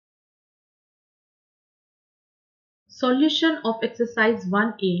Solution of exercise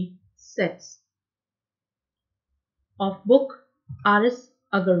 1A sets of book R S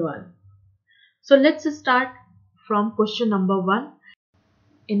Aggarwal. So let's start from question number 1.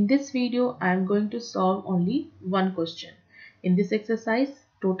 In this video I am going to solve only one question. In this exercise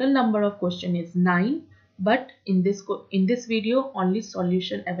total number of question is 9, but in this video only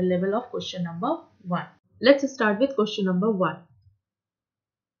solution available of question number 1. Let's start with question number 1.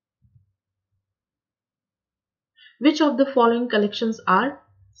 Which of the following collections are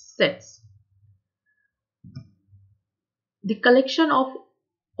sets? The collection of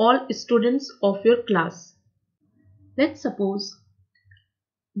all students of your class. Let's suppose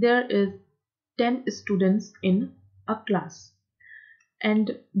there is 10 students in a class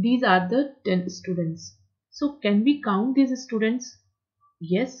and these are the 10 students. So can we count these students?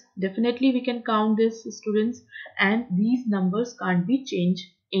 Yes, definitely we can count these students, and these numbers can't be changed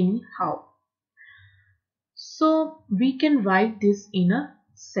anyhow. So we can write this in a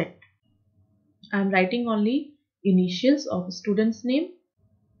set. I am writing only initials of student's name.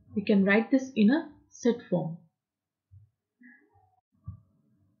 We can write this in a set form.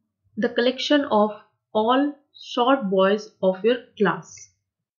 The collection of all short boys of your class.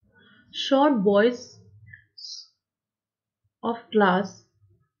 Short boys of class,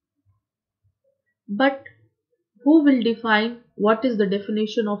 but who will define what is the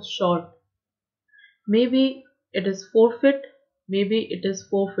definition of short? Maybe it is 4 feet, maybe it is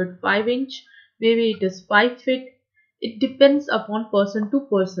 4 feet 5 inch, maybe it is 5 feet. It depends upon person to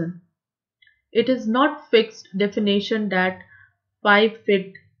person. It is not fixed definition that 5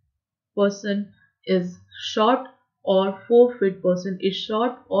 feet person is short or 4 feet person is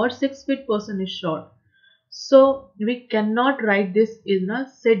short or 6 feet person is short. So we cannot write this in a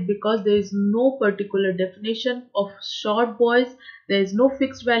set because there is no particular definition of short boys. There is no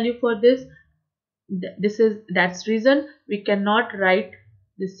fixed value for this. That's reason we cannot write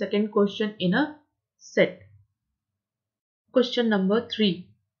the second question in a set. Question number 3.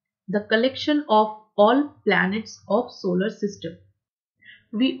 The collection of all planets of solar system.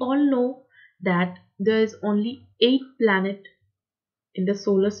 We all know that there is only 8 planets in the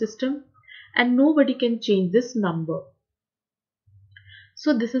solar system and nobody can change this number.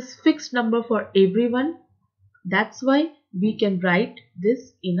 So this is fixed number for everyone. That's why we can write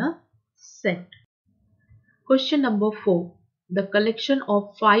this in a set. Question number 4. The collection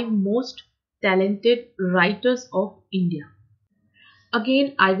of 5 most talented writers of India.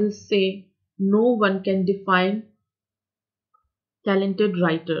 Again I will say no one can define talented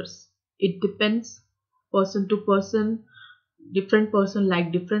writers. It depends person to person. Different person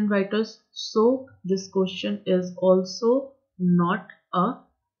like different writers. So this question is also not a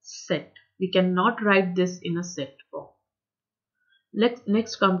set. We cannot write this in a set form. Let's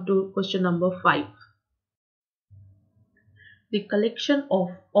next come to question number 5. The collection of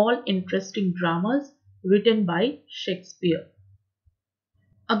all interesting dramas written by Shakespeare.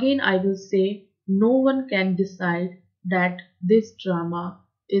 Again I will say no one can decide that this drama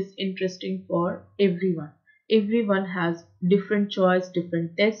is interesting for everyone. Everyone has different choice,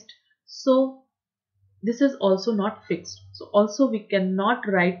 different taste. So this is also not fixed. So also we cannot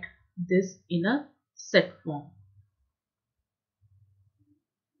write this in a set form.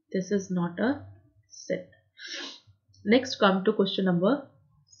 This is not a set. Next come to question number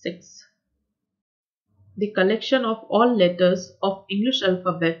 6. The collection of all letters of English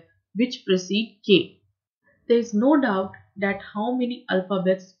alphabet which precede K. There is no doubt that how many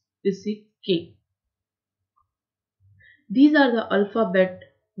alphabets precede K. These are the alphabet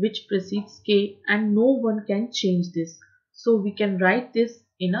which precedes K and no one can change this. So we can write this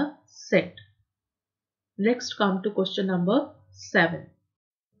in a set. Next come to question number 7.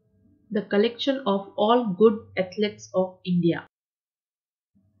 The collection of all good athletes of India.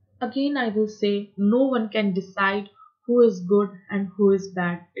 Again I will say no one can decide who is good and who is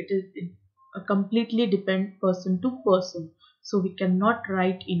bad. It completely depends person to person. So we cannot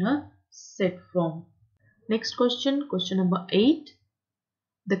write in a set form. Next question, question number 8.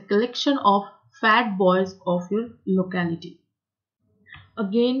 The collection of fat boys of your locality.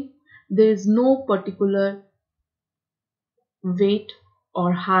 Again there is no particular weight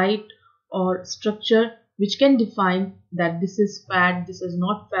or height or structure which can define that this is fat, this is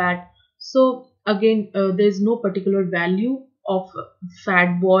not fat. So again there is no particular value of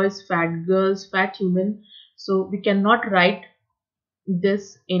fat boys, fat girls, fat human. So we cannot write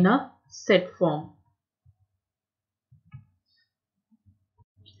this in a set form.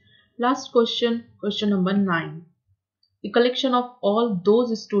 Last question, question number 9. The collection of all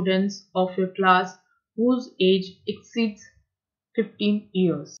those students of your class whose age exceeds 15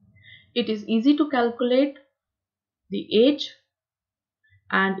 years. It is easy to calculate the age,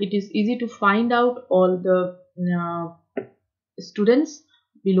 and it is easy to find out all the students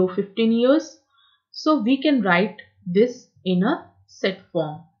below 15 years. So we can write this in a set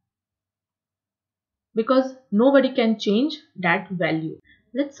form because nobody can change that value.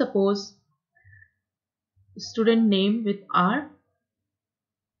 Let's suppose student name with R,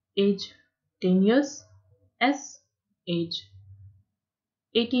 age 10 years, S, age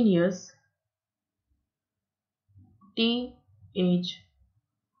 18 years, T, age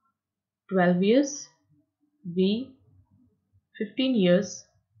 12 years, V, 15 years,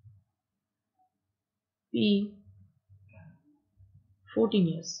 P, 14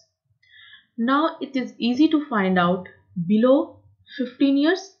 years. Now it is easy to find out below 15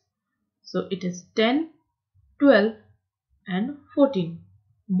 years. So it is 10, 12 and 14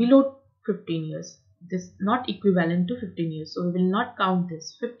 below 15 years. This is not equivalent to 15 years. So we will not count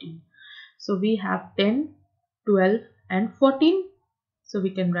this 15. So we have 10, 12 and 14. So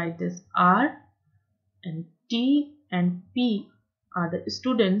we can write this R, and T and P are the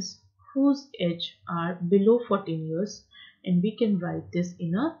students whose age are below 14 years, and we can write this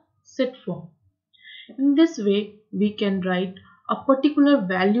in a set form. In this way we can write a particular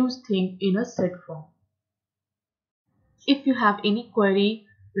values thing in a set form. If you have any query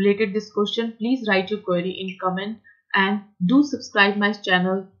related this question, please write your query in comment, and do subscribe my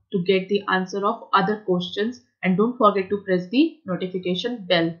channel to get the answer of other questions, and don't forget to press the notification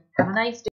bell. Have a nice day.